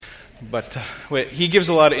But he gives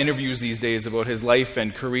a lot of interviews these days about his life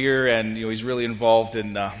and career, and he's really involved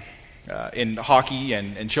in hockey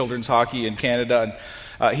and children's hockey in Canada.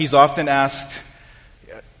 And he's often asked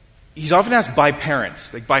by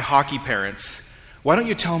parents, like by hockey parents, why don't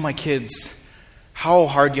you tell my kids how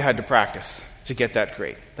hard you had to practice to get that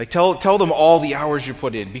grade? Like tell them all the hours you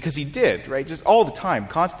put in, because he did, right? Just all the time,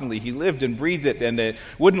 constantly. He lived and breathed it, and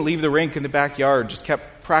wouldn't leave the rink in the backyard, just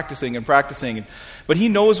kept practicing and practicing. But he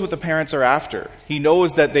knows what the parents are after. He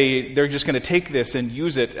knows that they're just going to take this and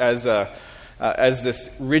use it as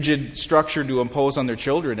this rigid structure to impose on their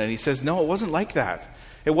children. And he says, no, it wasn't like that.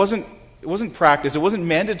 It wasn't practice. It wasn't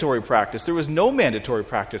mandatory practice. There was no mandatory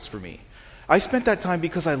practice for me. I spent that time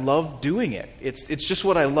because I loved doing it. It's just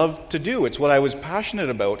what I loved to do. It's what I was passionate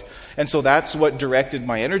about. And so that's what directed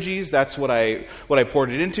my energies. That's what I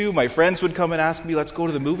poured it into. My friends would come and ask me, let's go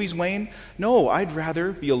to the movies, Wayne. No, I'd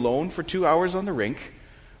rather be alone for 2 hours on the rink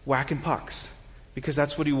whacking pucks, because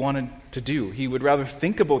that's what he wanted to do. He would rather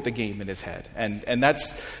think about the game in his head. And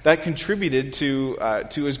that contributed to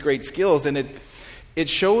his great skills. And it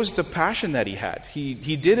shows the passion that he had.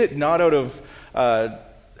 He did it not out of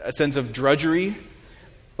a sense of drudgery,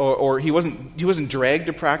 or he wasn't dragged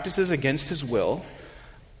to practices against his will.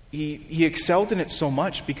 He excelled in it so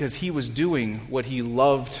much because he was doing what he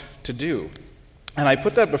loved to do. And I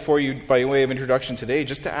put that before you by way of introduction today,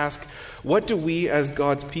 just to ask, what do we as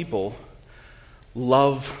God's people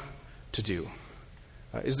love to do?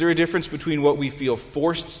 Is there a difference between what we feel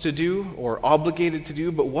forced to do or obligated to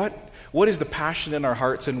do? But what is the passion in our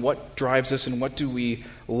hearts, and what drives us, and what do we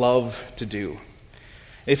love to do?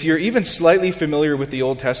 If you're even slightly familiar with the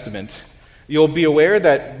Old Testament, you'll be aware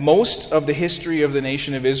that most of the history of the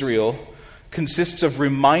nation of Israel consists of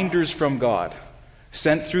reminders from God,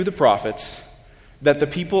 sent through the prophets, that the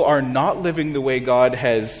people are not living the way God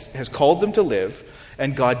has called them to live,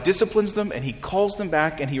 and God disciplines them, and He calls them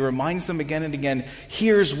back, and He reminds them again and again,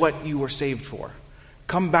 here's what you were saved for.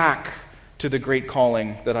 Come back to the great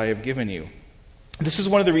calling that I have given you. This is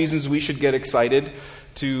one of the reasons we should get excited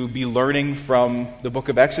to be learning from the book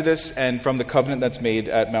of Exodus and from the covenant that's made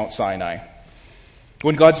at Mount Sinai.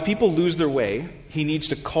 When God's people lose their way, He needs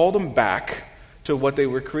to call them back to what they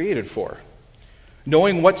were created for.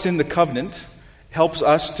 Knowing what's in the covenant helps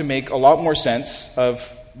us to make a lot more sense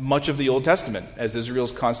of much of the Old Testament, as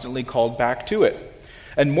Israel's constantly called back to it.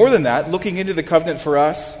 And more than that, looking into the covenant for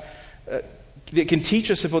us, it can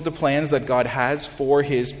teach us about the plans that God has for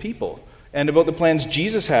His people, and about the plans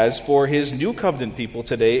Jesus has for His new covenant people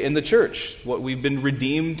today in the church, what we've been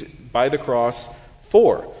redeemed by the cross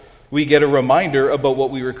for. We get a reminder about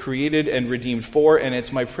what we were created and redeemed for, and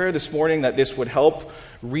it's my prayer this morning that this would help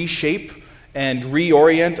reshape and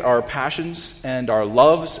reorient our passions and our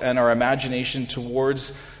loves and our imagination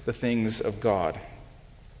towards the things of God.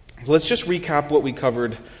 So let's just recap what we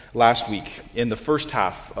covered last week in the first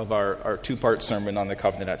half of our two-part sermon on the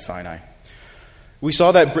covenant at Sinai. We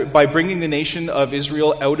saw that by bringing the nation of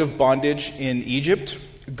Israel out of bondage in Egypt,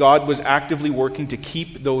 God was actively working to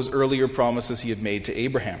keep those earlier promises He had made to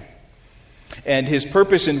Abraham. And His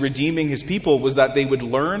purpose in redeeming His people was that they would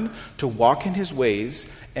learn to walk in His ways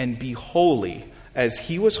and be holy as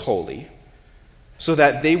He was holy, so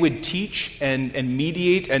that they would teach and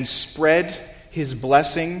mediate and spread His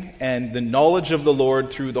blessing and the knowledge of the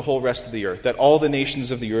Lord through the whole rest of the earth, that all the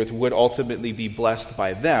nations of the earth would ultimately be blessed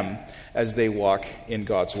by them as they walk in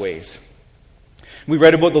God's ways. We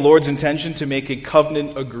read about the Lord's intention to make a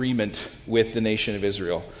covenant agreement with the nation of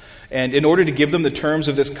Israel. And in order to give them the terms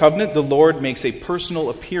of this covenant, the Lord makes a personal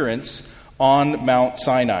appearance on Mount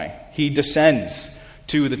Sinai. He descends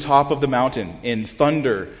to the top of the mountain in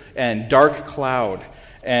thunder and dark cloud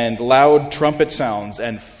and loud trumpet sounds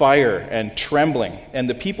and fire and trembling. And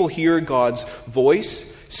the people hear God's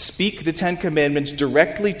voice speak the Ten Commandments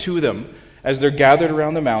directly to them as they're gathered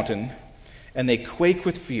around the mountain, and they quake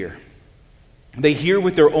with fear. They hear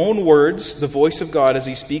with their own words the voice of God as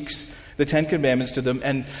He speaks the Ten Commandments to them,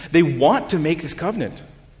 and they want to make this covenant.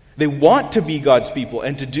 They want to be God's people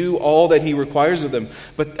and to do all that He requires of them,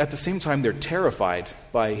 but at the same time they're terrified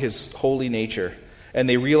by His holy nature. And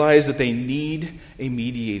they realize that they need a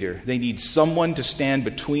mediator. They need someone to stand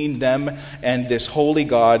between them and this holy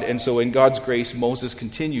God. And so in God's grace, Moses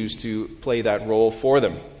continues to play that role for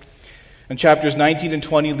them. And chapters 19 and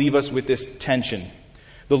 20 leave us with this tension.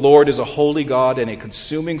 The Lord is a holy God and a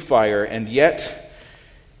consuming fire, and yet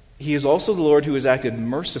He is also the Lord who has acted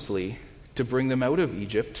mercifully to bring them out of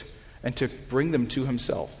Egypt and to bring them to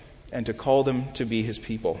Himself and to call them to be His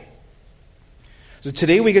people. So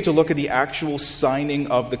today we get to look at the actual signing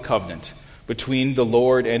of the covenant. between the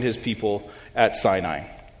Lord and his people at Sinai. We read about the Lord's intention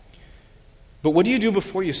to make a covenant agreement with the nation of Israel. And in order to give them the terms of this covenant, the Lord makes a personal appearance on Mount Sinai. He descends to the top of the mountain in thunder and dark cloud and loud trumpet sounds and fire and trembling. And the people hear God's voice speak the Ten Commandments directly to them as they're gathered around the mountain, and they quake with fear. They hear with their own words the voice of God as he speaks the Ten Commandments to them, and they But what do you do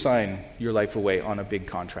before you sign your life away on a big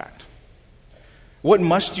contract? What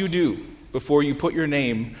must you do before you put your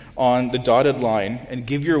name on the dotted line and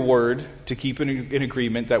give your word to keep an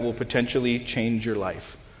agreement that will potentially change your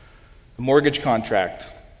life? A mortgage contract,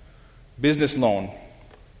 business loan,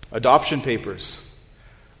 adoption papers,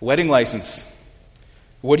 wedding license.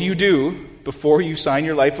 What do you do before you sign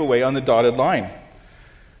your life away on the dotted line?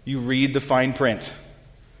 You read the fine print.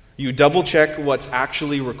 You double check what's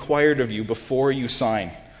actually required of you before you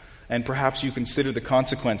sign. And perhaps you consider the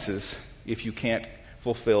consequences if you can't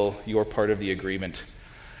fulfill your part of the agreement.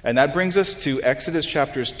 And that brings us to Exodus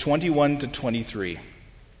chapters 21 to 23.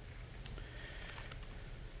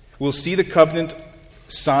 We'll see the covenant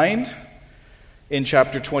signed in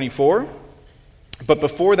chapter 24. But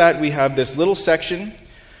before that, we have this little section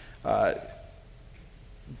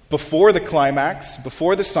before the climax,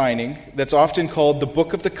 before the signing, that's often called the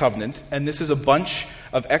Book of the Covenant. And this is a bunch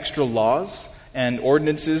of extra laws and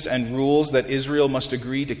ordinances and rules that Israel must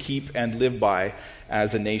agree to keep and live by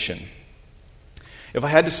as a nation. If I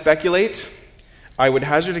had to speculate, I would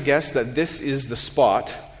hazard a guess that this is the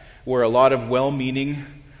spot where a lot of well-meaning,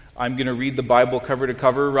 I'm going to read the Bible cover to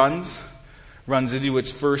cover runs into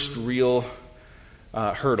its first real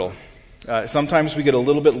hurdle. Sometimes we get a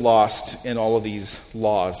little bit lost in all of these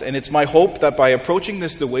laws. And it's my hope that by approaching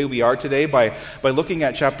this the way we are today, by looking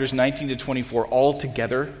at chapters 19 to 24 all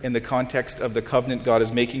together in the context of the covenant God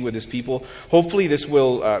is making with his people, hopefully this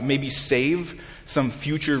will maybe save some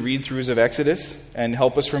future read-throughs of Exodus and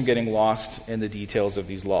help us from getting lost in the details of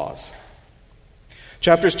these laws.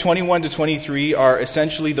 Chapters 21 to 23 are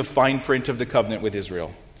essentially the fine print of the covenant with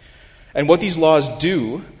Israel. And what these laws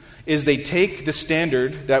do is they take the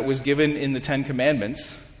standard that was given in the Ten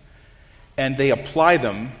Commandments and they apply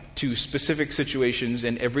them to specific situations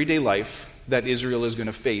in everyday life that Israel is going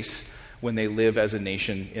to face when they live as a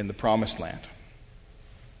nation in the Promised Land.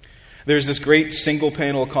 There's this great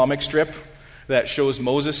single-panel comic strip that shows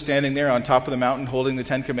Moses standing there on top of the mountain holding the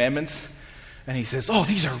Ten Commandments, and he says, "Oh,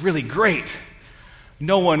 these are really great.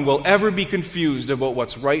 No one will ever be confused about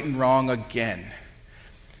what's right and wrong again."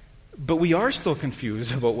 But we are still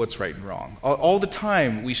confused about what's right and wrong. All the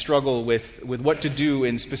time we struggle with what to do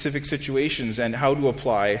in specific situations and how to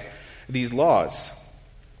apply these laws.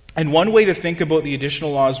 And one way to think about the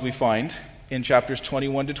additional laws we find in chapters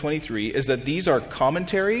 21 to 23 is that these are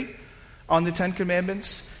commentary on the Ten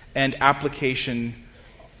Commandments and application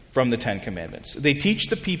from the Ten Commandments. They teach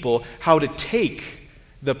the people how to take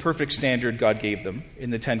the perfect standard God gave them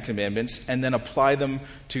in the Ten Commandments and then apply them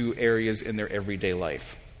to areas in their everyday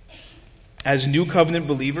life. As New Covenant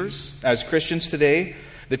believers, as Christians today,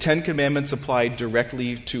 the Ten Commandments apply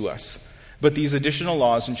directly to us. But these additional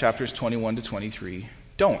laws in chapters 21 to 23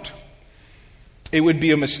 don't. It would be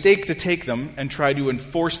a mistake to take them and try to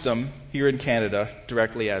enforce them here in Canada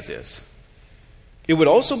directly as is. It would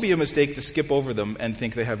also be a mistake to skip over them and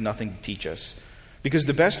think they have nothing to teach us. Because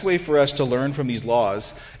the best way for us to learn from these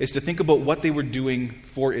laws is to think about what they were doing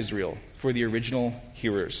for Israel, for the original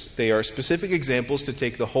hearers. They are specific examples to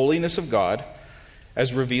take the holiness of God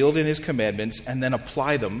as revealed in his commandments and then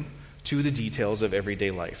apply them to the details of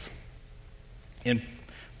everyday life. In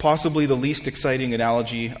possibly the least exciting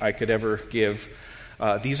analogy I could ever give,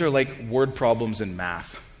 these are like word problems in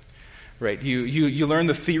math. Right? You learn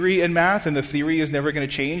the theory in math, and the theory is never going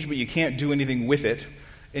to change, but you can't do anything with it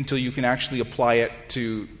until you can actually apply it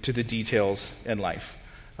to the details in life.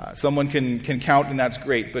 Someone can count, and that's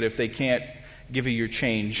great, but if they can't give you your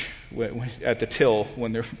change at the till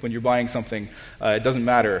when you're buying something, it doesn't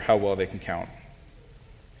matter how well they can count.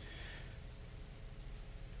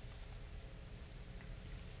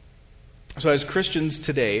 So as Christians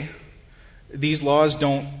today, these laws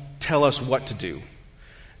don't tell us what to do,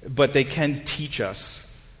 but they can teach us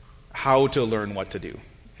how to learn what to do.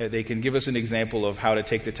 They can give us an example of how to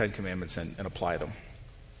take the Ten Commandments and apply them.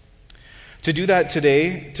 To do that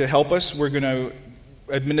today, to help us, we're going to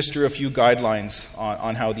administer a few guidelines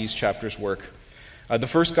on how these chapters work. The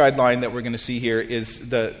first guideline that we're going to see here is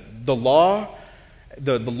the laws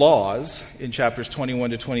in chapters 21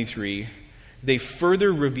 to 23. They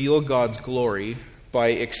further reveal God's glory by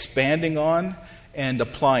expanding on and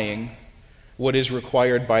applying what is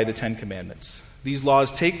required by the Ten Commandments. These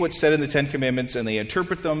laws take what's said in the Ten Commandments and they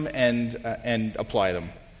interpret them and apply them.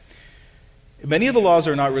 Many of the laws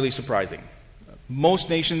are not really surprising. Most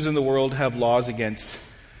nations in the world have laws against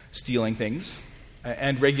stealing things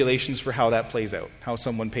and regulations for how that plays out, how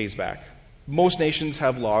someone pays back. Most nations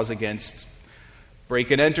have laws against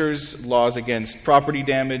break and enters, laws against property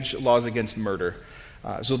damage, laws against murder.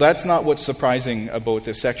 So that's not what's surprising about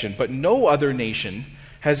this section. But no other nation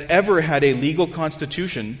has ever had a legal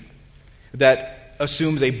constitution that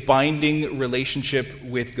assumes a binding relationship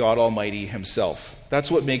with God Almighty himself.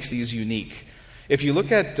 That's what makes these unique. If you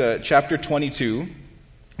look at chapter 22,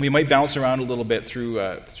 we might bounce around a little bit through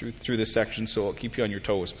this section, so I'll keep you on your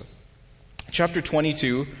toes. Chapter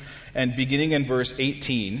 22, and beginning in verse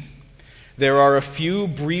 18, there are a few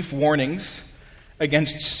brief warnings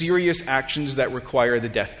against serious actions that require the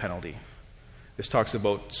death penalty. This talks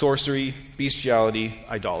about sorcery, bestiality,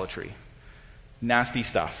 idolatry. Nasty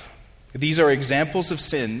stuff. These are examples of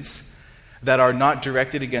sins that are not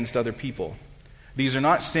directed against other people. These are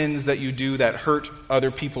not sins that you do that hurt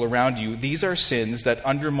other people around you. These are sins that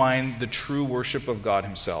undermine the true worship of God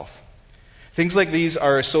himself. Things like these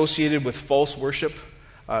are associated with false worship,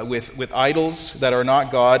 with idols that are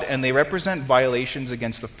not God, and they represent violations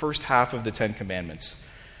against the first half of the Ten Commandments.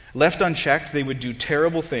 Left unchecked, they would do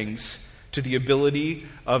terrible things to the ability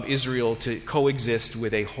of Israel to coexist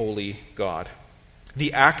with a holy God.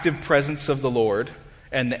 The active presence of the Lord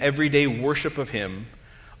and the everyday worship of him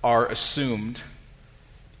are assumed,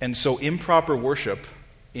 and so improper worship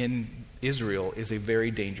in Israel is a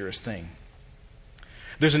very dangerous thing.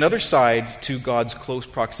 There's another side to God's close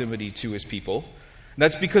proximity to his people.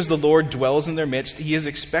 That's because the Lord dwells in their midst. He is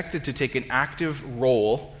expected to take an active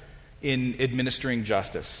role in administering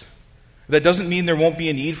justice. That doesn't mean there won't be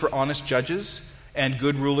a need for honest judges and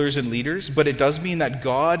good rulers and leaders, but it does mean that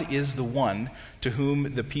God is the one to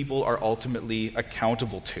whom the people are ultimately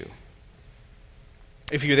accountable to.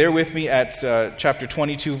 If you're there with me at chapter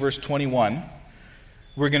 22, verse 21,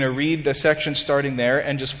 we're going to read the section starting there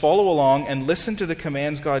and just follow along and listen to the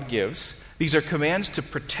commands God gives. These are commands to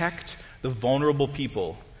protect the vulnerable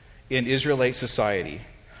people in Israelite society.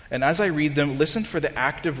 And as I read them, listen for the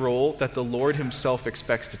active role that the Lord himself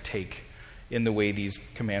expects to take in the way these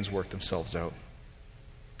commands work themselves out.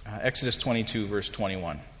 Exodus 22, verse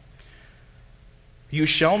 21. You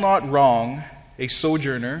shall not wrong a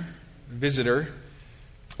sojourner, visitor,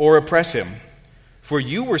 or oppress him, for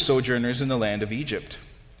you were sojourners in the land of Egypt.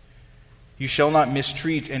 You shall not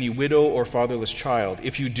mistreat any widow or fatherless child.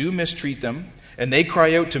 If you do mistreat them, and they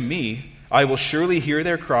cry out to me, I will surely hear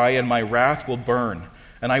their cry, and my wrath will burn,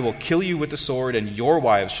 and I will kill you with the sword, and your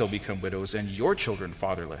wives shall become widows, and your children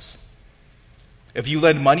fatherless. If you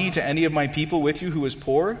lend money to any of my people with you who is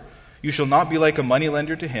poor, you shall not be like a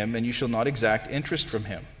moneylender to him, and you shall not exact interest from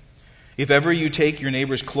him. If ever you take your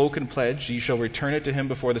neighbor's cloak and pledge, you shall return it to him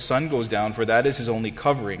before the sun goes down, for that is his only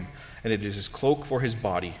covering, and it is his cloak for his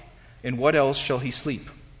body. In what else shall he sleep?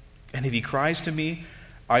 And if he cries to me,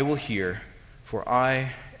 I will hear, for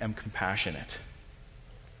I am compassionate.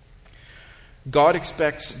 God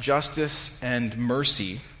expects justice and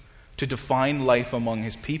mercy to define life among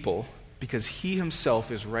his people because he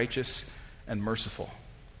himself is righteous and merciful.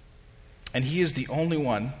 And he is the only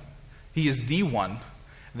one, he is the one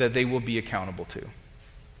that they will be accountable to.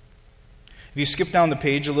 If you skip down the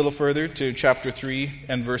page a little further to chapter 3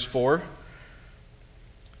 and verse 4,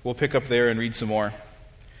 we'll pick up there and read some more.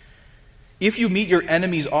 If you meet your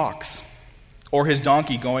enemy's ox or his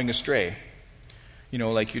donkey going astray,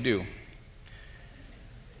 like you do,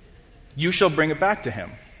 you shall bring it back to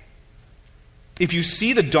him. If you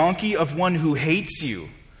see the donkey of one who hates you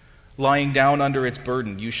lying down under its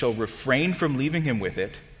burden, you shall refrain from leaving him with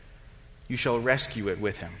it. You shall rescue it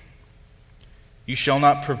with him. You shall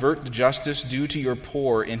not pervert the justice due to your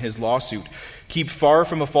poor in his lawsuit. Keep far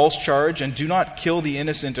from a false charge, and do not kill the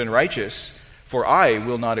innocent and righteous, for I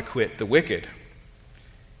will not acquit the wicked.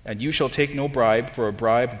 And you shall take no bribe, for a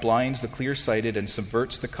bribe blinds the clear-sighted and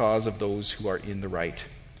subverts the cause of those who are in the right.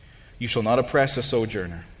 You shall not oppress a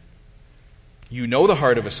sojourner. You know the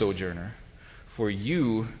heart of a sojourner, for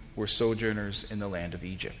you were sojourners in the land of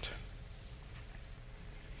Egypt.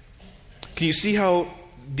 Can you see how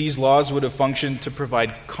these laws would have functioned to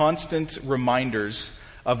provide constant reminders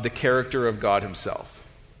of the character of God himself?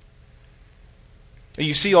 And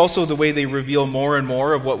you see also the way they reveal more and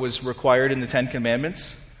more of what was required in the Ten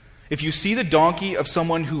Commandments. If you see the donkey of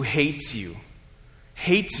someone who hates you,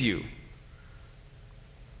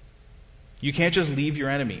 you can't just leave your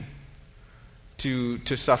enemy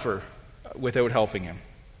to suffer without helping him.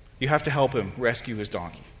 You have to help him rescue his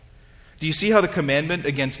donkey. Do you see how the commandment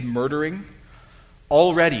against murdering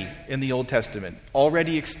already in the Old Testament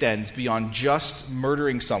already extends beyond just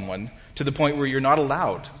murdering someone to the point where you're not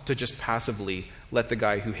allowed to just passively let the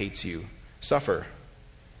guy who hates you suffer?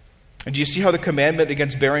 And do you see how the commandment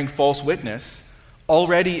against bearing false witness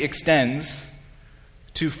already extends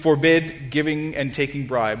to forbid giving and taking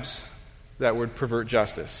bribes that would pervert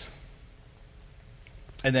justice?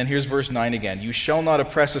 And then here's verse 9 again. You shall not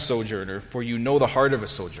oppress a sojourner, for you know the heart of a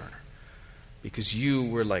sojourner. because you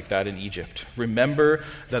were like that in Egypt. Remember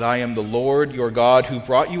that I am the Lord your God who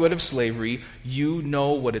brought you out of slavery. You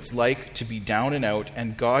know what it's like to be down and out,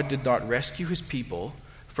 and God did not rescue his people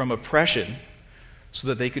from oppression so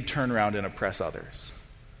that they could turn around and oppress others.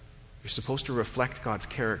 You're supposed to reflect God's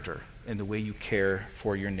character in the way you care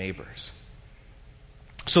for your neighbors.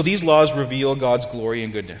 So these laws reveal God's glory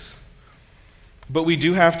and goodness. But we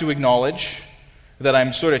do have to acknowledge that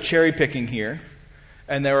I'm sort of cherry picking here,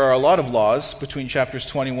 and there are a lot of laws between chapters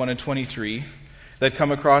 21 and 23 that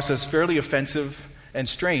come across as fairly offensive and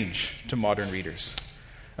strange to modern readers.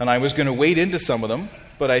 And I was going to wade into some of them,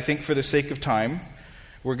 but I think for the sake of time,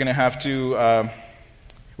 we're going to have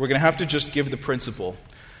to just give the principle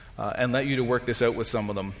and let you to work this out with some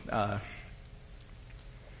of them.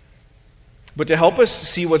 But to help us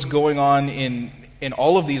see what's going on in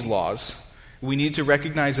all of these laws, we need to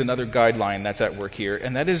recognize another guideline that's at work here,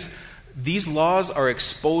 and that is these laws are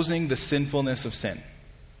exposing the sinfulness of sin.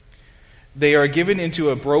 They are given into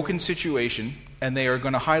a broken situation, and they are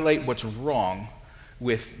going to highlight what's wrong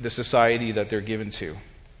with the society that they're given to.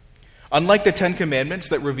 Unlike the Ten Commandments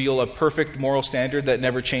that reveal a perfect moral standard that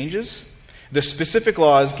never changes, the specific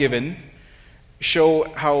laws given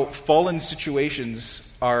show how fallen situations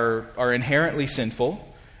are inherently sinful.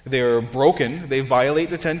 They're broken. They violate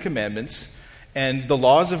the Ten Commandments. And the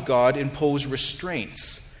laws of God impose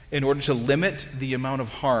restraints in order to limit the amount of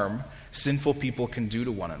harm sinful people can do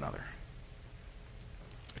to one another.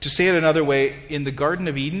 To say it another way, in the Garden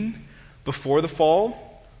of Eden, before the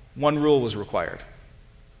fall, one rule was required.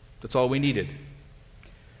 That's all we needed.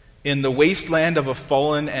 In the wasteland of a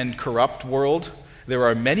fallen and corrupt world, there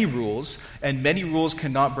are many rules, and many rules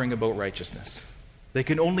cannot bring about righteousness. They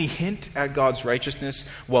can only hint at God's righteousness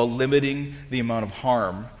while limiting the amount of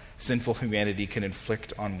harm sinful humanity can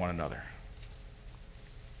inflict on one another.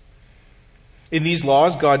 In these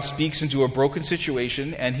laws, God speaks into a broken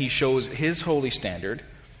situation, and he shows his holy standard,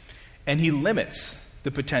 and he limits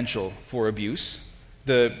the potential for abuse.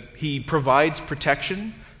 He provides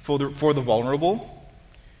protection for the vulnerable,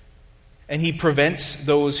 and he prevents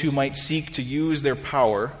those who might seek to use their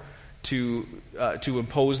power to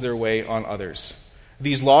impose their way on others.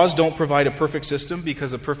 These laws don't provide a perfect system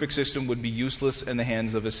because a perfect system would be useless in the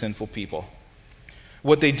hands of a sinful people.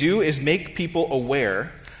 What they do is make people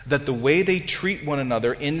aware that the way they treat one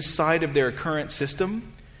another inside of their current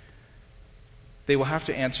system, they will have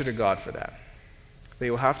to answer to God for that. They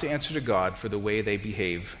will have to answer to God for the way they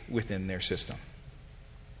behave within their system.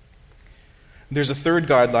 There's a third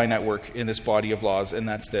guideline at work in this body of laws, and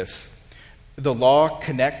that's this. The law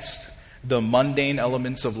connects the mundane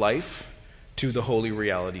elements of life to the holy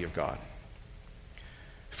reality of God.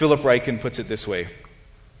 Philip Ryken puts it this way.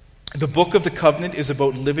 The book of the covenant is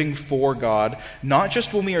about living for God, not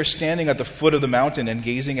just when we are standing at the foot of the mountain and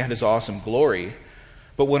gazing at his awesome glory,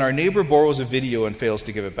 but when our neighbor borrows a video and fails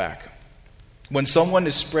to give it back, when someone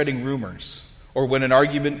is spreading rumors, or when an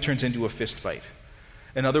argument turns into a fist fight.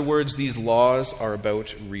 In other words, these laws are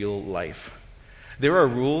about real life. There are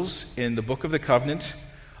rules in the book of the covenant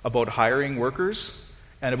about hiring workers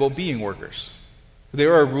and about being workers.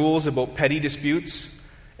 There are rules about petty disputes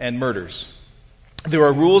and murders. There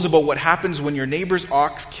are rules about what happens when your neighbor's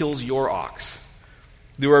ox kills your ox.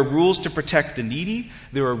 There are rules to protect the needy.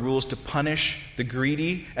 There are rules to punish the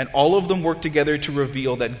greedy. And all of them work together to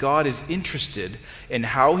reveal that God is interested in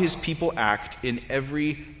how his people act in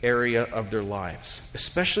every area of their lives,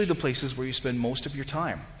 especially the places where you spend most of your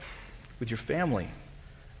time, with your family,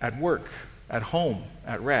 at work, at home,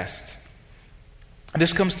 at rest.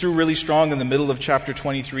 This comes through really strong in the middle of chapter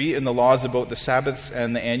 23 in the laws about the Sabbaths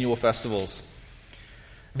and the annual festivals.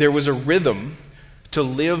 There was a rhythm to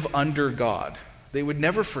live under God. They would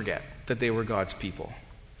never forget that they were God's people.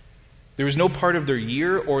 There was no part of their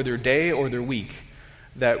year or their day or their week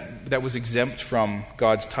that was exempt from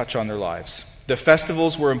God's touch on their lives. The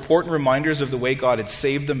festivals were important reminders of the way God had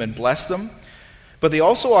saved them and blessed them, but they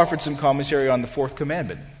also offered some commentary on the fourth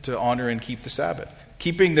commandment, to honor and keep the Sabbath.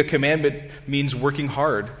 Keeping the commandment means working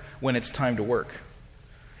hard when it's time to work.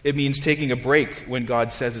 It means taking a break when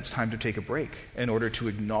God says it's time to take a break in order to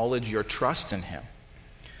acknowledge your trust in him.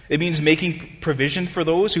 It means making provision for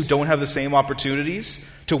those who don't have the same opportunities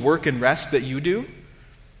to work and rest that you do.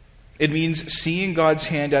 It means seeing God's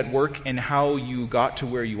hand at work in how you got to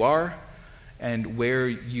where you are and where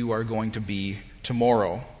you are going to be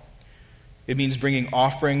tomorrow. It means bringing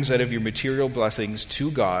offerings out of your material blessings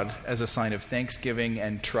to God as a sign of thanksgiving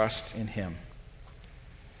and trust in him.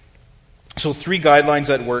 So 3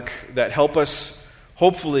 guidelines at work that help us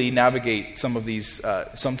hopefully navigate some of these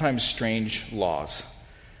sometimes strange laws.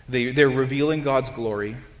 They're revealing God's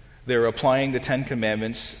glory. They're applying the Ten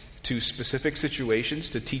Commandments to specific situations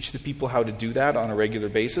to teach the people how to do that on a regular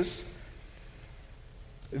basis.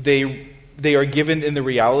 They are given in the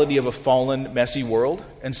reality of a fallen, messy world,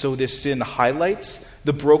 and so this sin highlights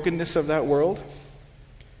the brokenness of that world,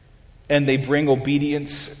 and they bring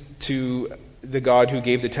obedience to the God who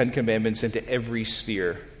gave the Ten Commandments into every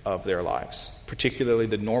sphere of their lives, particularly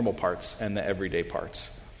the normal parts and the everyday parts.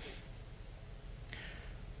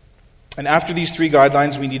 And after these three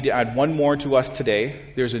guidelines, we need to add one more to us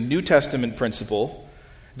today. There's a New Testament principle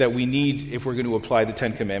that we need if we're going to apply the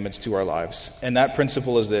Ten Commandments to our lives. And that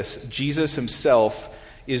principle is this: Jesus himself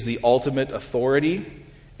is the ultimate authority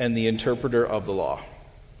and the interpreter of the law.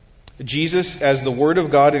 Jesus, as the Word of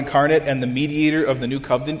God incarnate and the mediator of the new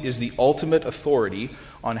covenant, is the ultimate authority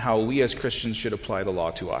on how we as Christians should apply the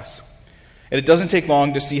law to us. And it doesn't take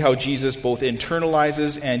long to see how Jesus both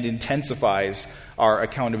internalizes and intensifies our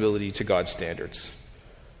accountability to God's standards.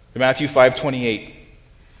 In Matthew 5:28,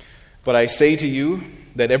 "But I say to you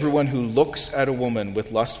that everyone who looks at a woman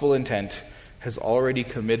with lustful intent has already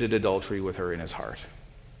committed adultery with her in his heart."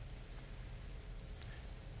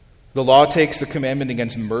 The law takes the commandment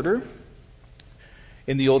against murder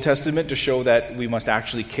in the Old Testament to show that we must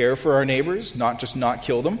actually care for our neighbors, not just not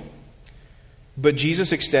kill them. But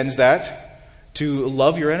Jesus extends that to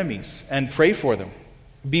love your enemies and pray for them.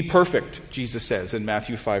 Be perfect, Jesus says in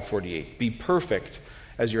Matthew 5:48. Be perfect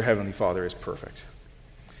as your heavenly Father is perfect.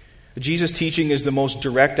 Jesus' teaching is the most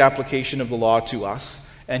direct application of the law to us,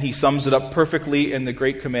 and he sums it up perfectly in the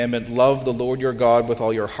great commandment: love the Lord your God with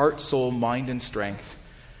all your heart, soul, mind, and strength,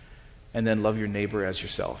 and then love your neighbor as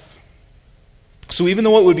yourself. So even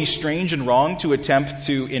though it would be strange and wrong to attempt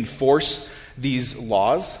to enforce these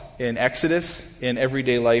laws in Exodus, in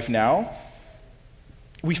everyday life now,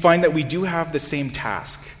 we find that we do have the same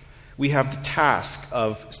task. We have the task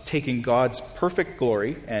of taking God's perfect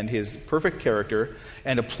glory and his perfect character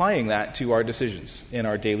and applying that to our decisions in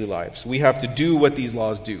our daily lives. We have to do what these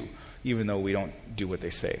laws do, even though we don't do what they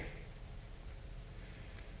say.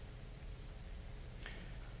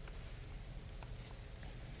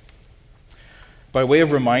 By way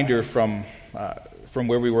of reminder from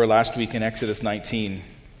where we were last week in Exodus 19,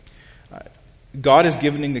 God is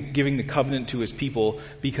giving the covenant to his people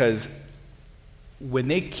because when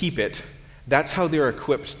they keep it, that's how they're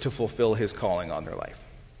equipped to fulfill his calling on their life.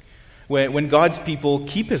 When God's people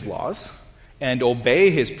keep his laws and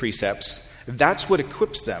obey his precepts, that's what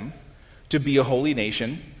equips them to be a holy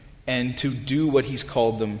nation and to do what he's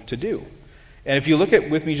called them to do. And if you look at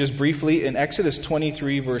with me just briefly in Exodus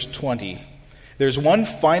 23, verse 20, there's one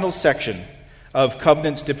final section of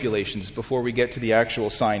covenant stipulations before we get to the actual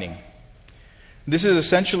signing. This is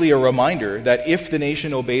essentially a reminder that if the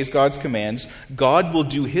nation obeys God's commands, God will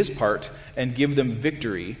do his part and give them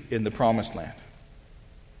victory in the promised land.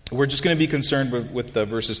 We're just going to be concerned with the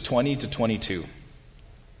verses 20 to 22.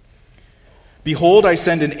 "Behold, I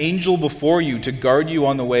send an angel before you to guard you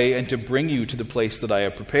on the way and to bring you to the place that I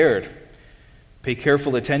have prepared. Pay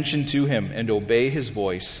careful attention to him and obey his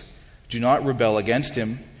voice. Do not rebel against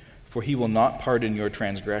him, for he will not pardon your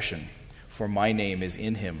transgression, for my name is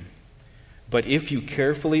in him. But if you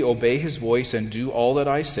carefully obey his voice and do all that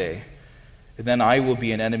I say, then I will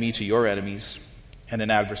be an enemy to your enemies and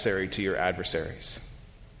an adversary to your adversaries."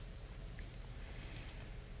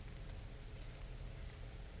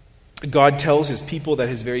 God tells his people that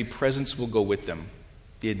his very presence will go with them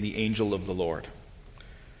in the angel of the Lord.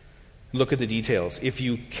 Look at the details. "If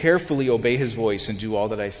you carefully obey his voice and do all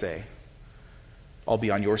that I say, I'll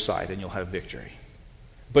be on your side and you'll have victory.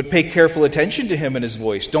 But pay careful attention to him and his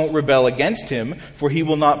voice. Don't rebel against him, for he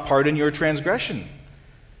will not pardon your transgression,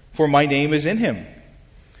 for my name is in him."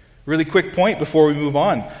 Really quick point before we move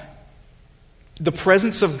on. The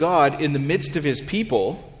presence of God in the midst of his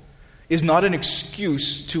people is not an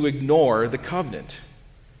excuse to ignore the covenant.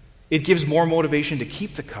 It gives more motivation to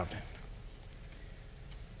keep the covenant.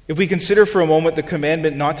 If we consider for a moment the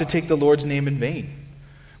commandment not to take the Lord's name in vain,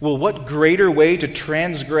 well, what greater way to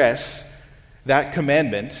transgress that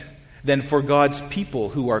commandment than for God's people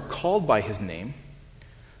who are called by his name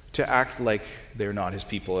to act like they're not his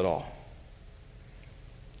people at all?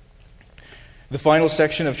 The final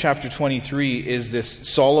section of chapter 23 is this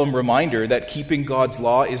solemn reminder that keeping God's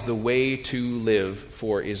law is the way to live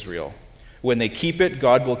for Israel. When they keep it,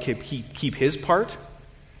 God will keep his part,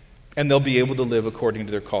 and they'll be able to live according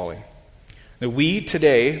to their calling. Now, we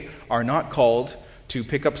today are not called to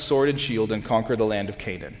pick up sword and shield and conquer the land of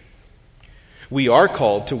Canaan. We are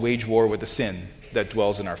called to wage war with the sin that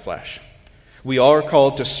dwells in our flesh. We are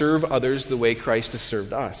called to serve others the way Christ has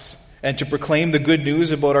served us, and to proclaim the good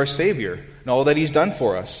news about our Savior and all that he's done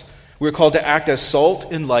for us. We're called to act as salt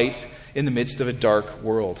and light in the midst of a dark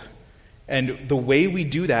world. And the way we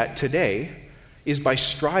do that today is by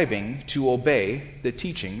striving to obey the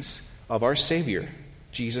teachings of our Savior,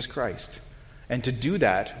 Jesus Christ, and to do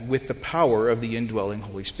that with the power of the indwelling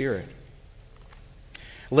Holy Spirit.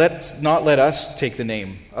 Let's not let us take the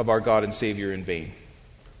name of our God and Savior in vain.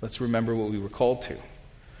 Let's remember what we were called to.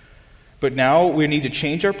 But now we need to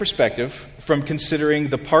change our perspective from considering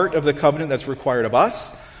the part of the covenant that's required of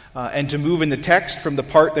us, and to move in the text from the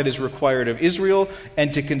part that is required of Israel,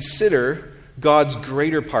 and to consider God's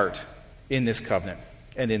greater part in this covenant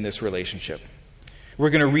and in this relationship. We're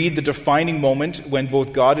going to read the defining moment when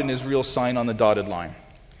both God and Israel sign on the dotted line,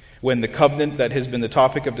 when the covenant that has been the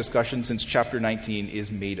topic of discussion since chapter 19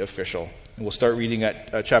 is made official. And we'll start reading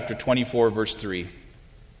at chapter 24, verse 3.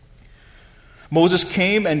 Moses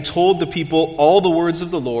came and told the people all the words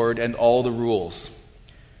of the Lord and all the rules.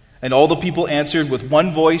 And all the people answered with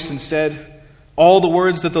one voice and said, "All the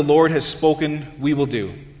words that the Lord has spoken, we will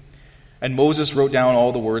do." And Moses wrote down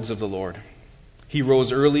all the words of the Lord. He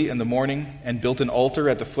rose early in the morning and built an altar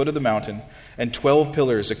at the foot of the mountain and 12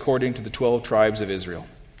 pillars according to the 12 tribes of Israel.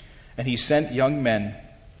 And he sent young men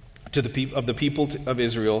of the people of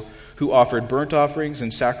Israel who offered burnt offerings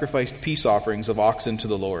and sacrificed peace offerings of oxen to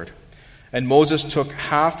the Lord. And Moses took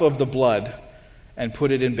half of the blood and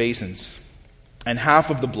put it in basins, and half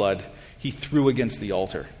of the blood he threw against the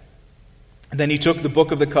altar. And then he took the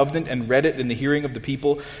book of the covenant and read it in the hearing of the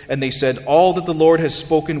people, and they said, "All that the Lord has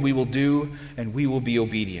spoken we will do, and we will be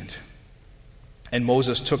obedient." And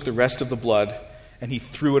Moses took the rest of the blood, and he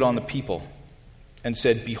threw it on the people, and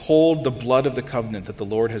said, "Behold the blood of the covenant that the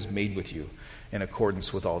Lord has made with you, in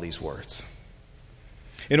accordance with all these words."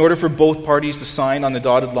 In order for both parties to sign on the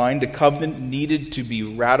dotted line, the covenant needed to be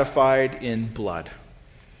ratified in blood.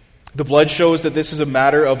 The blood shows that this is a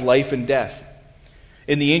matter of life and death.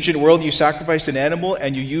 In the ancient world, you sacrificed an animal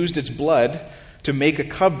and you used its blood to make a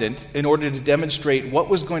covenant in order to demonstrate what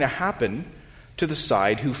was going to happen to the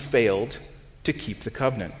side who failed to keep the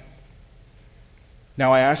covenant.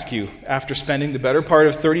 Now I ask you, after spending the better part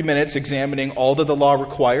of 30 minutes examining all that the law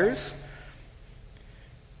requires,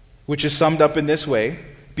 which is summed up in this way,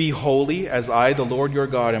 "Be holy as I, the Lord your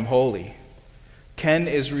God, am holy," can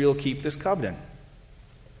Israel keep this covenant?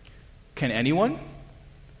 Can anyone?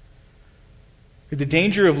 The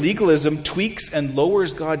danger of legalism tweaks and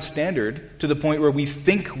lowers God's standard to the point where we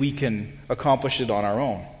think we can accomplish it on our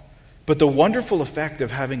own. But the wonderful effect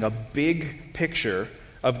of having a big picture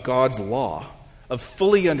of God's law, of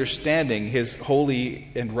fully understanding his holy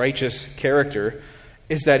and righteous character,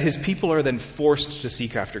 is that his people are then forced to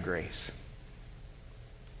seek after grace.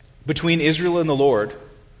 Between Israel and the Lord,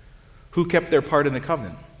 who kept their part in the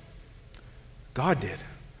covenant? God did.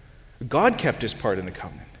 God kept his part in the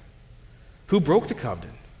covenant. Who broke the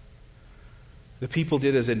covenant? The people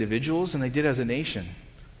did as individuals, and they did as a nation.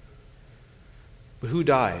 But who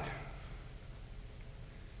died?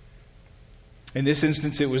 In this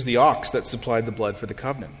instance, it was the ox that supplied the blood for the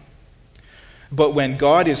covenant. But when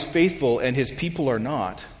God is faithful and his people are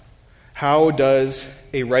not, how does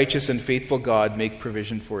a righteous and faithful God make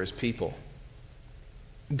provision for his people?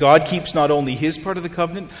 God keeps not only his part of the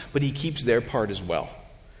covenant, but he keeps their part as well.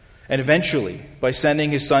 And eventually, by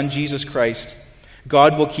sending his Son, Jesus Christ,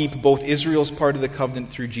 God will keep both Israel's part of the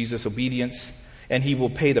covenant through Jesus' obedience, and he will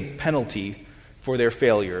pay the penalty for their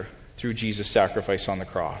failure through Jesus' sacrifice on the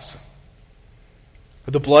cross.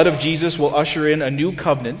 The blood of Jesus will usher in a new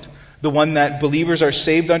covenant, the one that believers are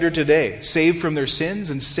saved under today, saved from their sins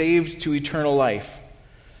and saved to eternal life.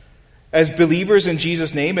 As believers in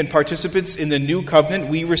Jesus' name and participants in the new covenant,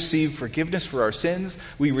 we receive forgiveness for our sins,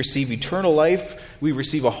 we receive eternal life, we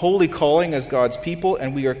receive a holy calling as God's people,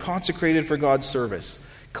 and we are consecrated for God's service,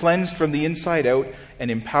 cleansed from the inside out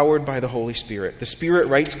and empowered by the Holy Spirit. The Spirit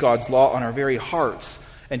writes God's law on our very hearts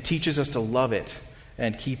and teaches us to love it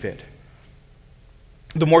and keep it.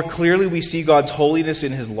 The more clearly we see God's holiness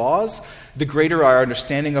in his laws, the greater our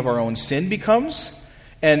understanding of our own sin becomes.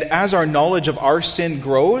 And as our knowledge of our sin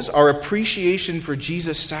grows, our appreciation for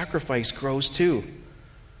Jesus' sacrifice grows too.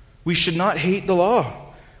 We should not hate the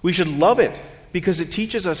law. We should love it because it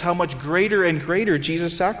teaches us how much greater and greater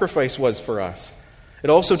Jesus' sacrifice was for us.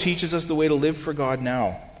 It also teaches us the way to live for God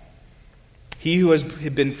now. He who has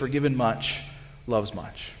been forgiven much loves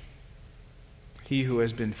much. He who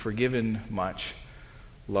has been forgiven much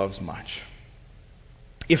loves much.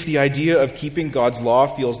 If the idea of keeping God's law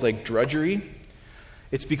feels like drudgery,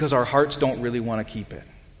 it's because our hearts don't really want to keep it.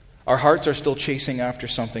 Our hearts are still chasing after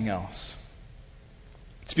something else.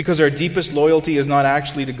 It's because our deepest loyalty is not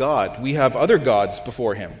actually to God. We have other gods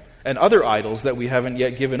before him and other idols that we haven't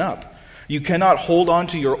yet given up. You cannot hold on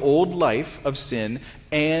to your old life of sin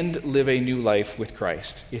and live a new life with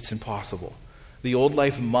Christ. It's impossible. The old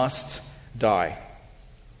life must die.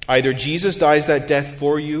 Either Jesus dies that death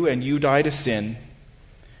for you and you die to sin,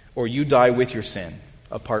 or you die with your sin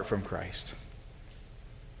apart from Christ.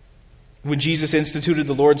 When Jesus instituted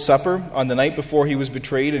the Lord's Supper on the night before he was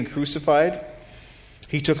betrayed and crucified,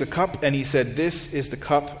 he took a cup and he said, "This is the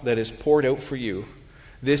cup that is poured out for you.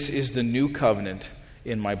 This is the new covenant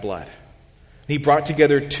in my blood." He brought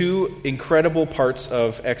together two incredible parts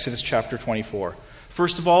of Exodus chapter 24.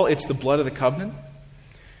 First of all, it's the blood of the covenant,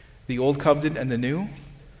 the old covenant and the new.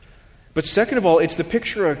 But second of all, it's the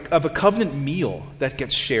picture of a covenant meal that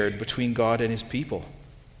gets shared between God and his people.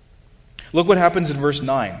 Look what happens in verse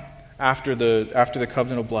 9 after the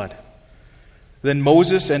covenant of blood. Then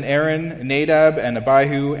Moses and Aaron, Nadab and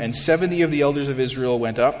Abihu, and 70 of the elders of Israel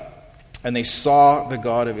went up, and they saw the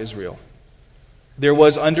God of Israel. There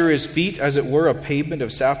was under his feet, as it were, a pavement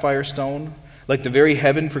of sapphire stone, like the very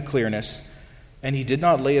heaven for clearness, and he did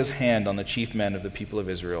not lay his hand on the chief men of the people of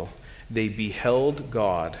Israel. They beheld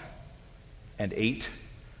God and ate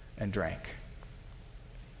and drank.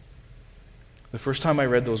 The first time I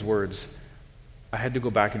read those words, I had to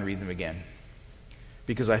go back and read them again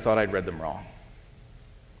because I thought I'd read them wrong.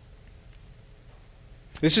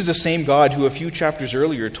 This is the same God who a few chapters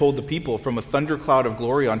earlier told the people from a thundercloud of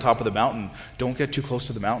glory on top of the mountain, "Don't get too close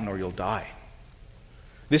to the mountain or you'll die."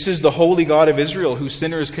 This is the holy God of Israel who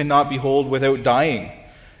sinners cannot behold without dying.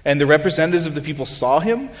 And the representatives of the people saw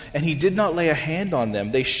him, and he did not lay a hand on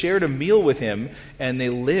them. They shared a meal with him, and they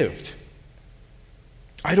lived.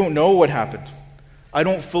 I don't know what happened. I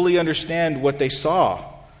don't fully understand what they saw,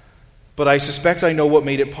 but I suspect I know what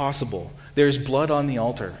made it possible. There's blood on the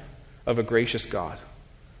altar of a gracious God.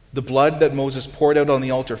 The blood that Moses poured out on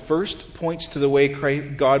the altar first points to the way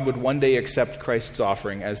God would one day accept Christ's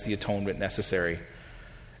offering as the atonement necessary.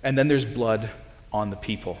 And then there's blood on the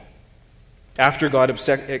people. After God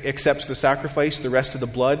accepts the sacrifice, the rest of the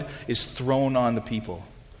blood is thrown on the people.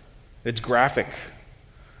 It's graphic,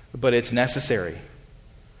 but it's necessary.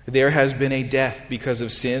 There has been a death because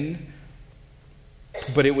of sin,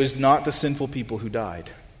 but it was not the sinful people who died.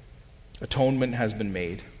 Atonement has been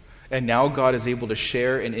made, and now God is able to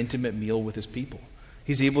share an intimate meal with his people.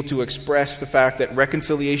 He's able to express the fact that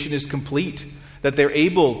reconciliation is complete, that they're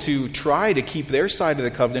able to try to keep their side of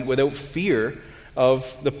the covenant without fear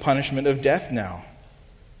of the punishment of death now.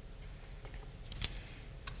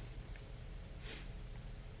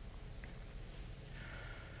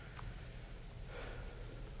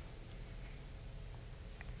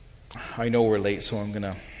 I know we're late, so I'm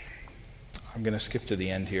gonna skip to the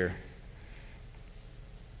end here.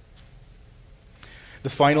 The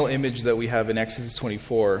final image that we have in Exodus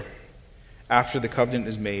 24, after the covenant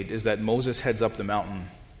is made, is that Moses heads up the mountain,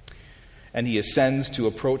 and he ascends to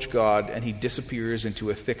approach God, and he disappears into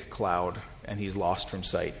a thick cloud, and he's lost from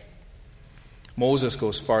sight. Moses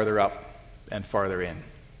goes farther up and farther in.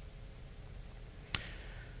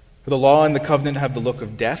 The law and the covenant have the look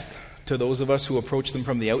of death to those of us who approach them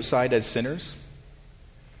from the outside as sinners,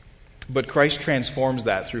 but Christ transforms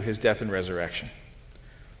that through his death and resurrection.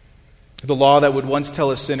 The law that would once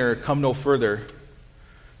tell a sinner, "Come no further,"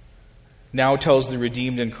 now tells the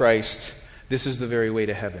redeemed in Christ, "This is the very way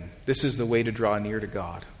to heaven. This is the way to draw near to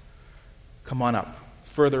God. Come on up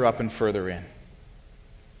and further in."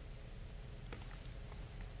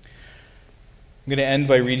 I'm going to end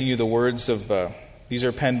by reading you the words of, these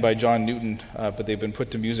are penned by John Newton, but they've been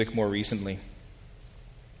put to music more recently.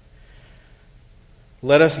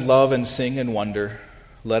 "Let us love and sing and wonder.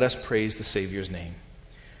 Let us praise the Savior's name.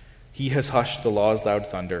 He has hushed the law's loud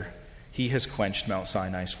thunder. He has quenched Mount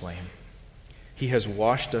Sinai's flame. He has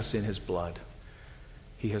washed us in his blood.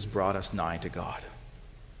 He has brought us nigh to God.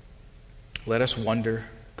 Let us wonder,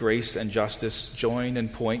 grace and justice join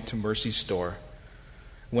and point to mercy's store.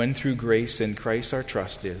 When through grace in Christ our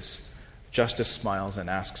trust is, justice smiles and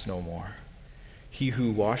asks no more. He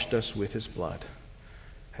who washed us with his blood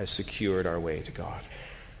has secured our way to God."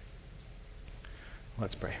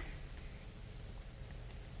 Let's pray.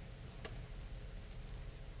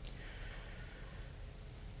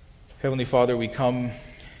 Heavenly Father, we come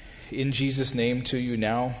in Jesus' name to you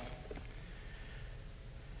now.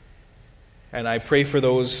 And I pray for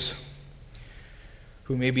those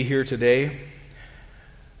who may be here today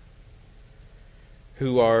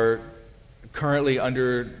who are currently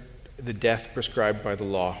under the death prescribed by the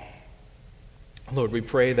law. Lord, we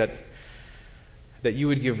pray that you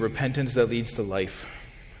would give repentance that leads to life.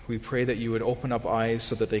 We pray that you would open up eyes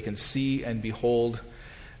so that they can see and behold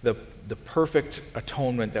the the perfect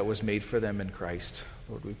atonement that was made for them in Christ.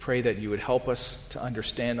 Lord, we pray that you would help us to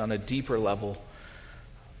understand on a deeper level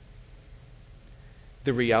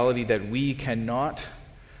the reality that we cannot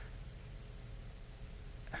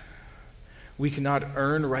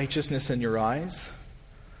earn righteousness in your eyes,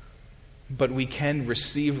 but we can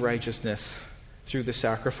receive righteousness through the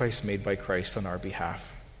sacrifice made by Christ on our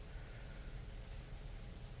behalf.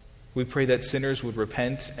 We pray that sinners would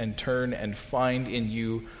repent and turn and find in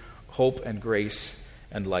you hope and grace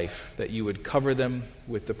and life, that you would cover them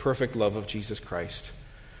with the perfect love of Jesus Christ,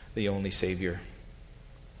 the only Savior.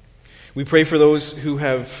 We pray for those who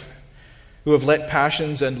have let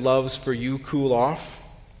passions and loves for you cool off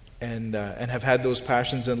and have had those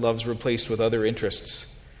passions and loves replaced with other interests.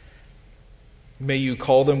 May you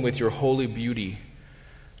call them with your holy beauty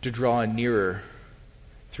to draw nearer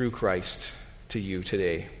through Christ to you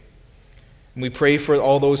today. And we pray for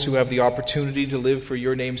all those who have the opportunity to live for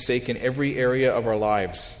your name's sake in every area of our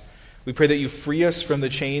lives. We pray that you free us from the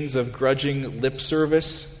chains of grudging lip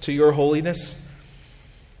service to your holiness.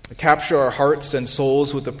 Capture our hearts and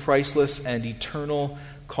souls with the priceless and eternal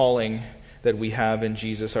calling that we have in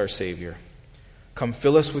Jesus our Savior. Come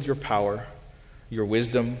fill us with your power, your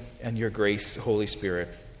wisdom, and your grace, Holy Spirit.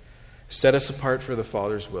 Set us apart for the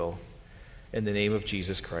Father's will. In the name of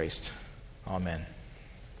Jesus Christ. Amen.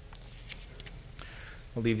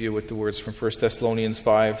 I'll leave you with the words from 1 Thessalonians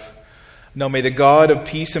 5. Now may the God of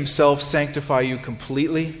peace himself sanctify you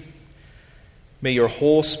completely. May your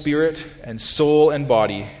whole spirit and soul and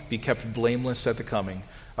body be kept blameless at the coming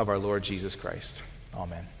of our Lord Jesus Christ.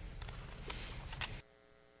 Amen.